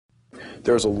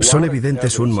Son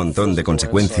evidentes un montón de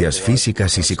consecuencias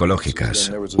físicas y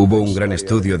psicológicas. Hubo un gran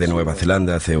estudio de Nueva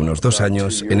Zelanda hace unos 2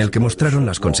 años en el que mostraron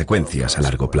las consecuencias a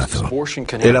largo plazo.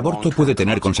 El aborto puede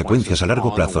tener consecuencias a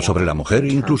largo plazo sobre la mujer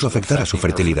e incluso afectar a su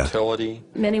fertilidad.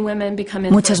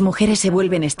 Muchas mujeres se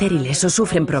vuelven estériles o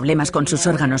sufren problemas con sus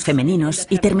órganos femeninos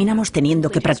y terminamos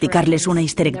teniendo que practicarles una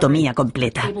histerectomía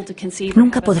completa.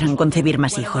 Nunca podrán concebir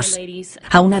más hijos.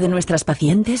 A una de nuestras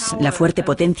pacientes, la fuerte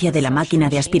potencia de la máquina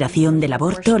de aspiración del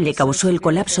aborto le causó el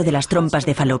colapso de las trompas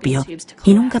de falopio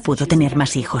y nunca pudo tener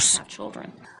más hijos.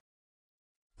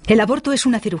 El aborto es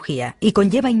una cirugía y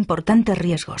conlleva importantes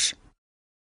riesgos.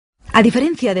 A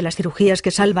diferencia de las cirugías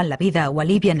que salvan la vida o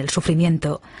alivian el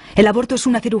sufrimiento, el aborto es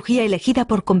una cirugía elegida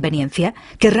por conveniencia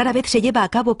que rara vez se lleva a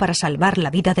cabo para salvar la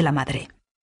vida de la madre.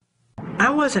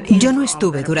 Yo no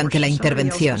estuve durante la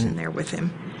intervención,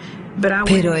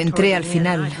 pero entré al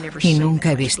final y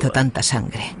nunca he visto tanta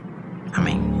sangre.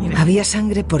 Había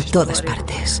sangre por todas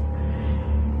partes.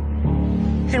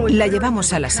 La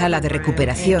llevamos a la sala de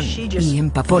recuperación y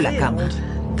empapó la cama.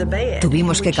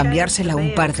 Tuvimos que cambiársela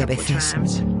un par de veces.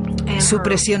 Su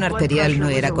presión arterial no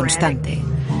era constante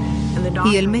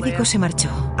y el médico se marchó.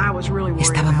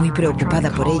 Estaba muy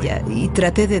preocupada por ella y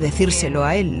traté de decírselo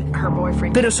a él,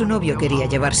 pero su novio quería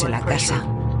llevársela a casa.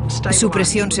 Su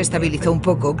presión se estabilizó un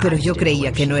poco, pero yo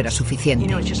creía que no era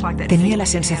suficiente. Tenía la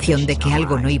sensación de que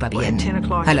algo no iba bien.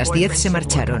 A las 10 se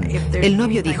marcharon. El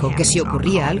novio dijo que si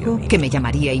ocurría algo, que me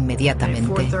llamaría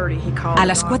inmediatamente. A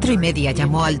las 4:30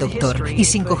 llamó al doctor y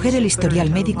sin coger el historial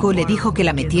médico le dijo que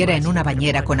la metiera en una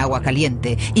bañera con agua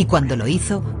caliente y cuando lo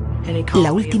hizo,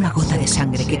 la última gota de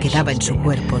sangre que quedaba en su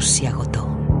cuerpo se agotó.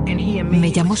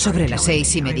 Me llamó sobre las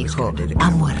 6 y me dijo, ha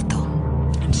muerto.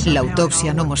 La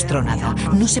autopsia no mostró nada,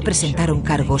 no se presentaron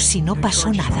cargos y no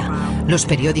pasó nada. Los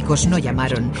periódicos no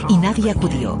llamaron y nadie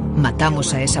acudió.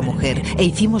 Matamos a esa mujer e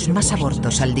hicimos más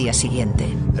abortos al día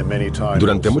siguiente.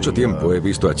 Durante mucho tiempo he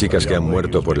visto a chicas que han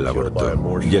muerto por el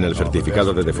aborto y en el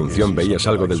certificado de defunción veías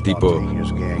algo del tipo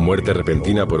muerte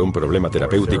repentina por un problema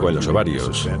terapéutico en los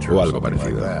ovarios o algo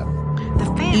parecido.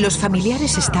 Los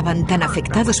familiares estaban tan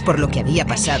afectados por lo que había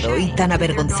pasado y tan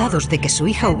avergonzados de que su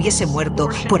hija hubiese muerto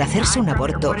por hacerse un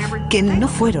aborto que no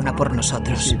fueron a por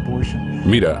nosotros.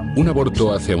 Mira, un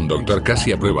aborto hace a un doctor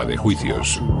casi a prueba de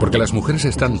juicios, porque las mujeres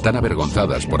están tan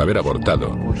avergonzadas por haber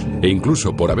abortado e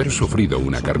incluso por haber sufrido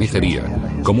una carnicería,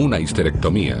 como una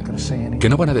histerectomía, que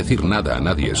no van a decir nada a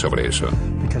nadie sobre eso,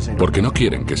 porque no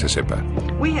quieren que se sepa.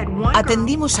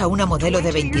 Atendimos a una modelo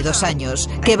de 22 años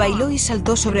que bailó y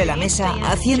saltó sobre la mesa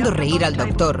haciendo reír al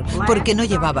doctor porque no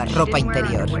llevaba ropa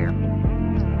interior.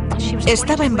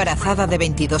 Estaba embarazada de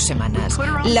 22 semanas.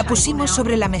 La pusimos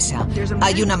sobre la mesa.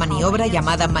 Hay una maniobra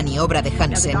llamada maniobra de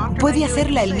Hansen. Puede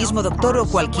hacerla el mismo doctor o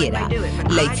cualquiera.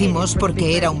 La hicimos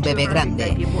porque era un bebé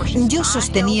grande. Yo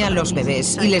sostenía a los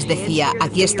bebés y les decía,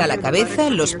 aquí está la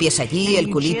cabeza, los pies allí, el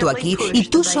culito aquí, y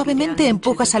tú suavemente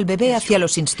empujas al bebé hacia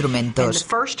los instrumentos.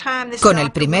 Con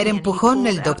el primer empujón,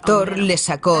 el doctor le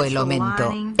sacó el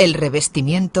omento, el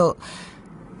revestimiento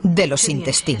de los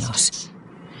intestinos.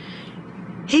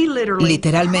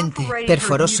 Literalmente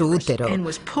perforó su útero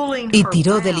y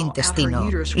tiró del intestino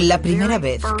la primera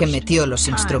vez que metió los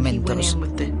instrumentos.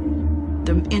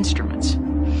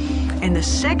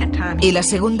 Y la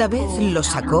segunda vez los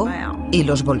sacó y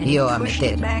los volvió a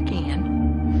meter.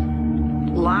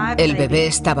 El bebé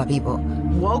estaba vivo.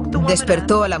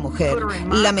 Despertó a la mujer,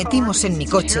 la metimos en mi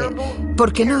coche,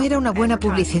 porque no era una buena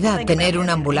publicidad tener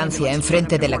una ambulancia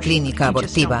enfrente de la clínica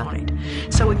abortiva.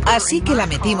 Así que la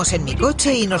metimos en mi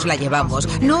coche y nos la llevamos,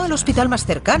 no al hospital más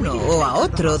cercano o a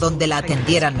otro donde la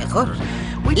atendieran mejor.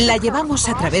 La llevamos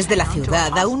a través de la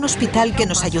ciudad a un hospital que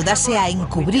nos ayudase a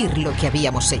encubrir lo que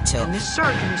habíamos hecho.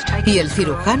 Y el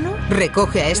cirujano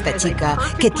recoge a esta chica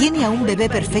que tiene a un bebé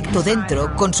perfecto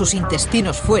dentro con sus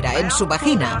intestinos fuera en su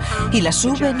vagina y la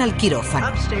suben al quirófano.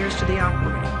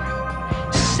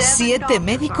 7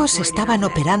 médicos estaban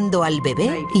operando al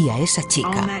bebé y a esa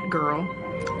chica.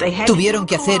 Tuvieron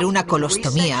que hacer una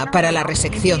colostomía para la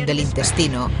resección del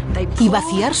intestino y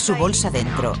vaciar su bolsa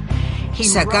dentro.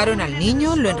 Sacaron al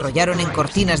niño, lo enrollaron en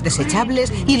cortinas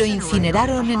desechables y lo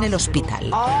incineraron en el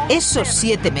hospital. Esos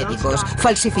 7 médicos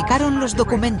falsificaron los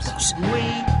documentos.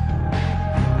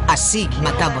 Así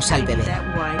matamos al bebé.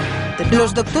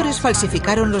 Los doctores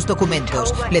falsificaron los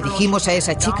documentos. Le dijimos a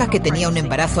esa chica que tenía un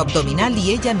embarazo abdominal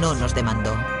y ella no nos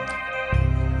demandó.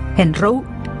 En Roe,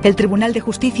 el Tribunal de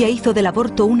Justicia hizo del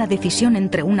aborto una decisión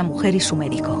entre una mujer y su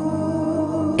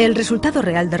médico. El resultado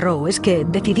real de Roe es que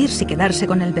decidir si quedarse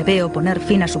con el bebé o poner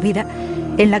fin a su vida,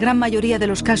 en la gran mayoría de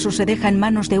los casos se deja en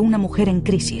manos de una mujer en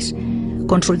crisis,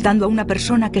 consultando a una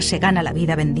persona que se gana la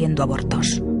vida vendiendo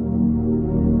abortos.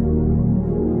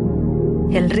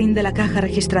 el ring de la caja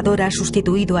registradora ha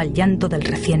sustituido al llanto del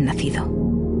recién nacido.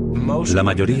 La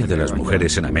mayoría de las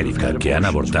mujeres en América que han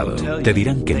abortado te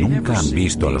dirán que nunca han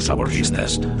visto a los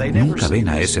abortistas. Nunca ven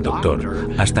a ese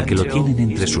doctor hasta que lo tienen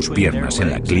entre sus piernas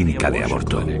en la clínica de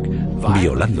aborto,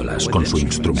 violándolas con su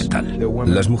instrumental.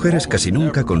 Las mujeres casi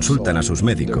nunca consultan a sus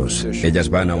médicos. Ellas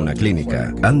van a una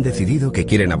clínica, han decidido que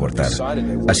quieren abortar.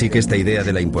 Así que esta idea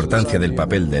de la importancia del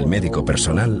papel del médico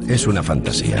personal es una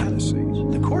fantasía.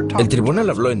 El tribunal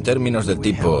habló en términos del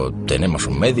tipo: tenemos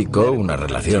un médico, una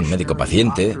relación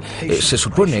médico-paciente. Se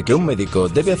supone que un médico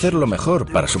debe hacer lo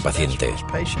mejor para su paciente.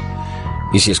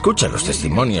 Y si escuchan los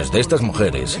testimonios de estas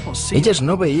mujeres, ellas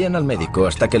no veían al médico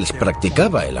hasta que les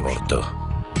practicaba el aborto.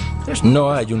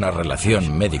 No hay una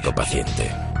relación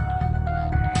médico-paciente.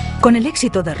 Con el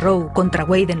éxito de Roe contra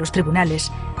Wade en los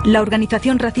tribunales, la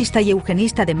organización racista y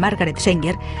eugenista de Margaret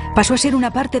Sanger pasó a ser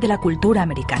una parte de la cultura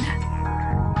americana.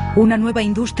 Una nueva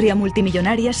industria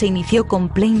multimillonaria se inició con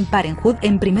Planned Parenthood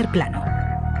en primer plano.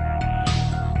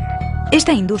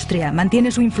 Esta industria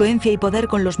mantiene su influencia y poder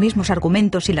con los mismos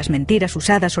argumentos y las mentiras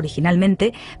usadas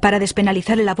originalmente para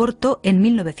despenalizar el aborto en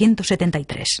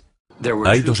 1973.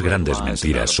 Hay dos grandes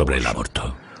mentiras sobre el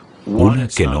aborto. Una,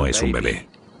 que no es un bebé.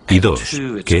 Y dos,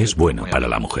 que es bueno para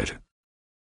la mujer.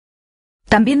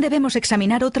 También debemos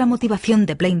examinar otra motivación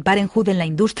de Planned Parenthood en la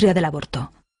industria del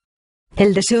aborto: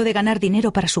 el deseo de ganar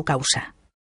dinero para su causa.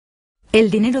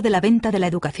 El dinero de la venta de la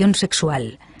educación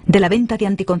sexual, de la venta de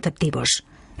anticonceptivos.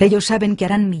 Ellos saben que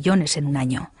harán millones en un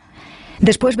año.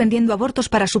 Después vendiendo abortos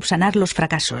para subsanar los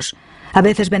fracasos, a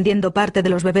veces vendiendo parte de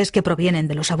los bebés que provienen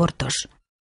de los abortos.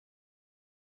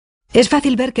 Es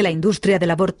fácil ver que la industria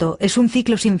del aborto es un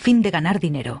ciclo sin fin de ganar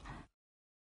dinero.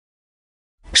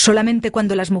 Solamente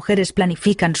cuando las mujeres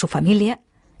planifican su familia,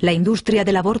 la industria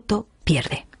del aborto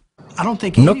pierde.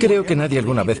 No creo que nadie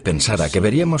alguna vez pensara que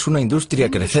veríamos una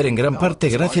industria crecer en gran parte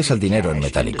gracias al dinero en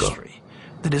metálico.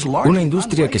 Una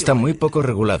industria que está muy poco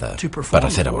regulada para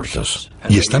hacer abortos.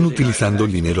 Y están utilizando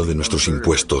el dinero de nuestros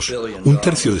impuestos. Un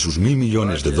tercio de sus $1.000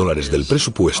 millones del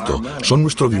presupuesto son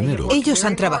nuestro dinero. Ellos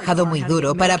han trabajado muy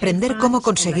duro para aprender cómo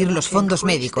conseguir los fondos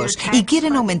médicos y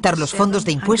quieren aumentar los fondos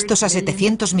de impuestos a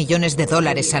 $700 millones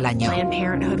al año.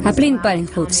 A Planned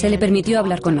Parenthood se le permitió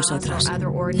hablar con nosotros.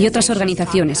 Y otras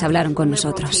organizaciones hablaron con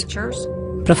nosotros.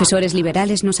 Profesores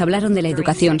liberales nos hablaron de la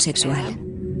educación sexual.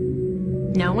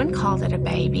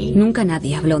 Nunca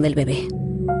nadie habló del bebé.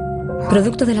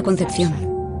 Producto de la concepción.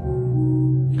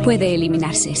 Puede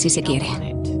eliminarse si se quiere.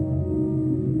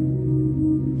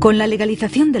 Con la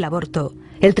legalización del aborto,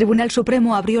 el Tribunal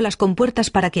Supremo abrió las compuertas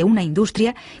para que una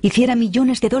industria hiciera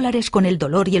millones de dólares con el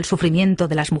dolor y el sufrimiento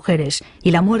de las mujeres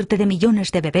y la muerte de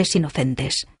millones de bebés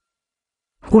inocentes.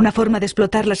 Una forma de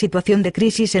explotar la situación de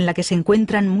crisis en la que se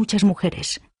encuentran muchas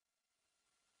mujeres.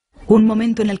 Un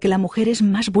momento en el que la mujer es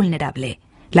más vulnerable.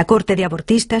 La corte de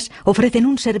abortistas ofrecen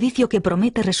un servicio que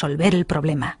promete resolver el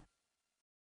problema.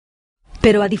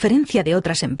 Pero a diferencia de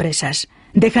otras empresas,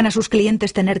 dejan a sus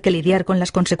clientes tener que lidiar con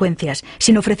las consecuencias,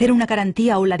 sin ofrecer una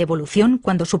garantía o la devolución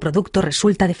cuando su producto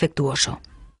resulta defectuoso.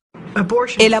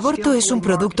 El aborto es un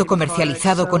producto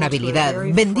comercializado con habilidad,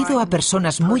 vendido a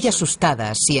personas muy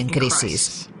asustadas y en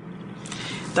crisis.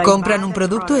 Compran un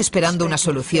producto esperando una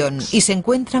solución y se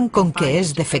encuentran con que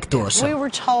es defectuoso.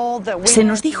 Se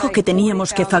nos dijo que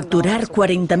teníamos que facturar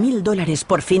 $40.000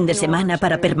 por fin de semana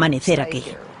para permanecer aquí.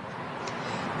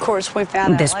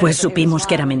 Después supimos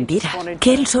que era mentira,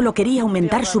 que él solo quería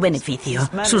aumentar su beneficio,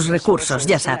 sus recursos,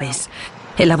 ya sabes.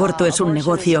 El aborto es un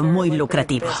negocio muy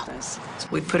lucrativo.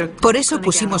 Por eso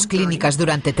pusimos clínicas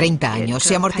durante 30 años.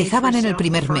 Se amortizaban en el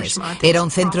primer mes. Era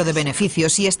un centro de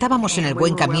beneficios y estábamos en el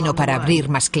buen camino para abrir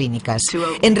más clínicas.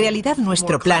 En realidad,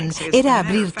 nuestro plan era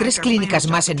abrir 3 clínicas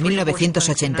más en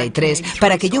 1983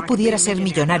 para que yo pudiera ser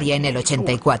millonaria en el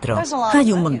 84.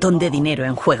 Hay un montón de dinero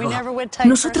en juego.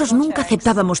 Nosotros nunca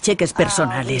aceptábamos cheques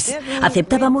personales.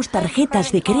 Aceptábamos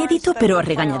tarjetas de crédito, pero a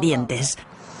regañadientes.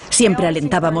 Siempre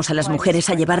alentábamos a las mujeres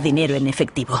a llevar dinero en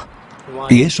efectivo.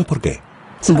 ¿Y eso por qué?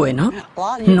 Bueno,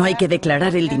 no hay que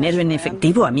declarar el dinero en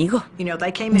efectivo, amigo.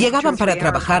 Llegaban para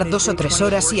trabajar 2 o 3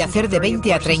 horas y hacer de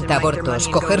 20 a 30 abortos,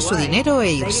 coger su dinero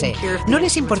e irse. No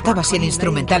les importaba si el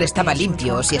instrumental estaba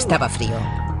limpio o si estaba frío.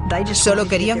 Solo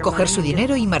querían coger su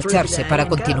dinero y marcharse para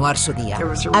continuar su día.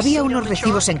 Había unos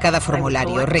recibos en cada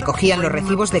formulario. Recogían los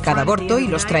recibos de cada aborto y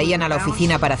los traían a la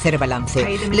oficina para hacer balance.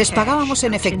 Les pagábamos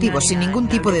en efectivo sin ningún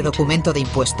tipo de documento de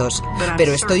impuestos.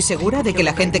 Pero estoy segura de que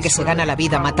la gente que se gana la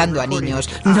vida matando a niños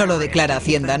no lo declara a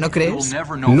Hacienda, ¿no crees?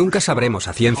 Nunca sabremos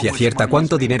a ciencia cierta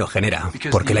cuánto dinero genera,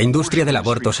 porque la industria del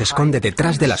aborto se esconde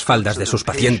detrás de las faldas de sus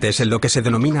pacientes en lo que se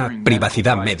denomina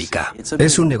privacidad médica.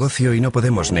 Es un negocio y no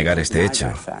podemos negar este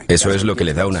hecho. Eso es lo que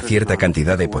le da una cierta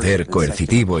cantidad de poder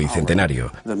coercitivo y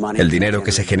centenario. El dinero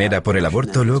que se genera por el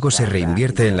aborto luego se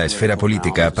reinvierte en la esfera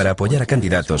política para apoyar a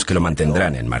candidatos que lo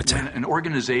mantendrán en marcha.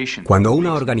 Cuando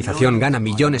una organización gana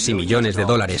millones y millones de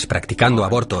dólares practicando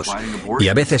abortos, y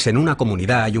a veces en una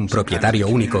comunidad hay un propietario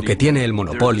único que tiene el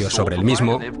monopolio sobre el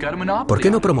mismo, ¿por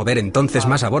qué no promover entonces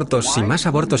más abortos si más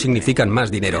abortos significan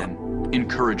más dinero?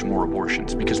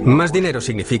 Más dinero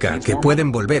significa que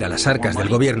pueden volver a las arcas del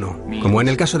gobierno, como en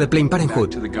el caso de Planned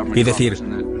Parenthood, y decir,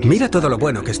 mira todo lo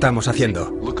bueno que estamos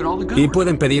haciendo, y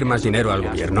pueden pedir más dinero al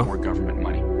gobierno.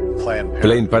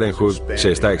 Planned Parenthood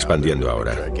se está expandiendo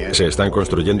ahora. Se están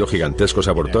construyendo gigantescos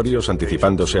abortorios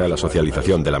anticipándose a la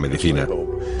socialización de la medicina,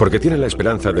 porque tienen la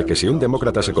esperanza de que si un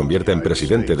demócrata se convierte en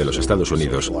presidente de los Estados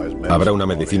Unidos, habrá una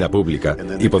medicina pública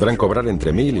y podrán cobrar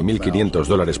entre $1.000 y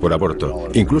 $1.500 por aborto,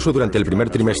 incluso durante el primer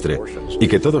trimestre, y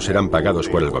que todos serán pagados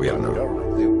por el gobierno.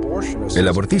 El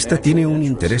abortista tiene un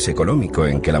interés económico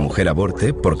en que la mujer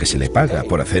aborte porque se le paga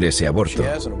por hacer ese aborto.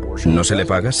 No se le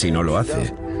paga si no lo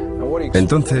hace.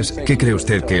 Entonces, ¿qué cree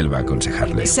usted que él va a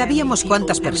aconsejarle? Sabíamos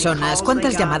cuántas personas,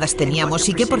 cuántas llamadas teníamos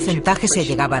y qué porcentaje se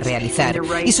llegaba a realizar.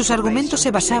 Y sus argumentos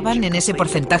se basaban en ese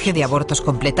porcentaje de abortos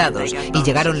completados. Y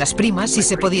llegaron las primas y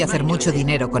se podía hacer mucho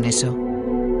dinero con eso.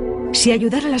 Si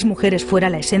ayudar a las mujeres fuera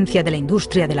la esencia de la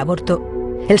industria del aborto,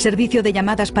 el servicio de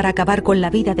llamadas para acabar con la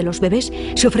vida de los bebés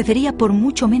se ofrecería por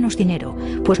mucho menos dinero,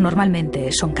 pues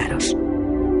normalmente son caros.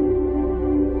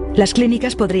 Las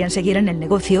clínicas podrían seguir en el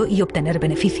negocio y obtener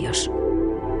beneficios.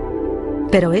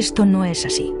 Pero esto no es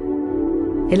así.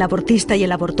 El abortista y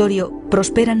el abortorio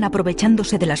prosperan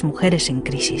aprovechándose de las mujeres en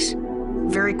crisis.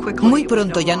 Muy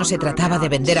pronto ya no se trataba de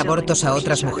vender abortos a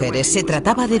otras mujeres, se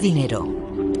trataba de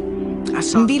dinero.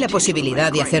 Vi la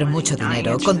posibilidad de hacer mucho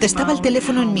dinero. Contestaba el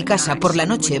teléfono en mi casa por la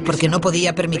noche porque no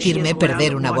podía permitirme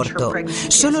perder un aborto.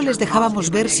 Solo les dejábamos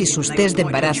ver si sus test de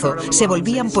embarazo se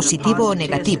volvían positivo o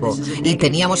negativo y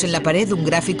teníamos en la pared un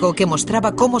gráfico que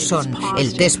mostraba cómo son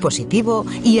el test positivo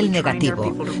y el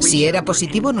negativo. Si era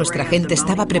positivo, nuestra gente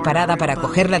estaba preparada para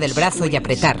cogerla del brazo y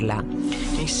apretarla.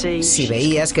 Si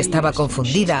veías que estaba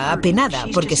confundida, apenada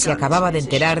porque se acababa de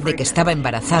enterar de que estaba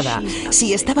embarazada,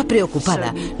 si estaba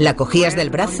preocupada, la cogías del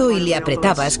brazo y le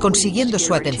apretabas consiguiendo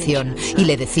su atención y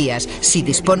le decías, si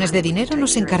dispones de dinero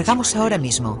nos encargamos ahora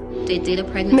mismo.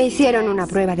 Me hicieron una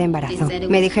prueba de embarazo.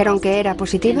 Me dijeron que era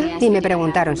positiva y me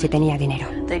preguntaron si tenía dinero.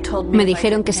 Me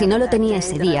dijeron que si no lo tenía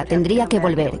ese día tendría que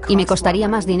volver y me costaría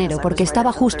más dinero porque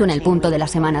estaba justo en el punto de la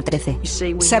semana 13.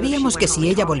 Sabíamos que si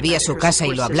ella volvía a su casa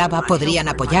y lo hablaba, podrían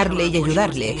apoyarle y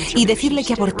ayudarle y decirle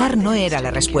que abortar no era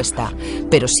la respuesta.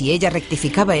 Pero si ella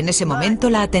rectificaba en ese momento,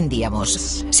 la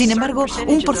atendíamos. Sin embargo,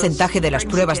 un porcentaje de las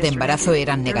pruebas de embarazo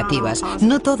eran negativas.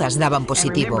 No todas daban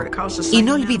positivo. Y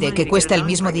no olvide que cuesta el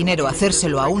mismo dinero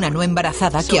hacérselo a una no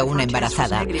embarazada que a una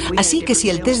embarazada. Así que si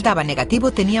el test daba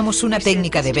negativo, teníamos una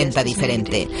técnica de venta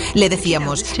diferente. Le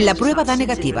decíamos, la prueba da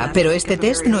negativa, pero este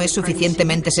test no es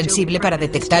suficientemente sensible para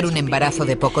detectar un embarazo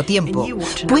de poco tiempo.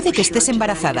 Puede que estés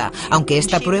embarazada, aunque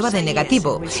esta prueba dé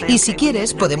negativo. Y si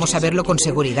quieres, podemos saberlo con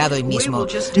seguridad hoy mismo.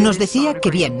 Nos decía que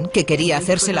bien, que quería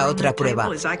hacerse la otra prueba.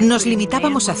 Nos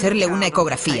limitábamos a hacerle una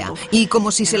ecografía y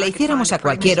como si se la hiciéramos a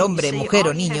cualquier hombre, mujer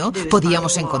o niño,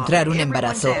 podíamos encontrar un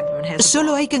embarazo.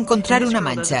 Solo hay que encontrar una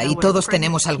mancha y todos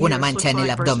tenemos alguna mancha en el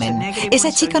abdomen.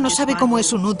 Esa chica no sabe cómo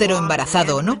es un útero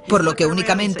embarazado o no, por lo que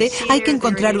únicamente hay que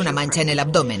encontrar una mancha en el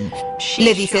abdomen.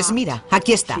 Le dices, mira,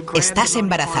 aquí está, estás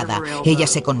embarazada. Ella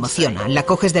se conmociona, la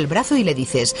coges del brazo y le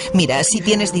dices, mira, si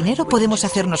tienes dinero podemos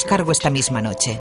hacernos cargo esta misma noche.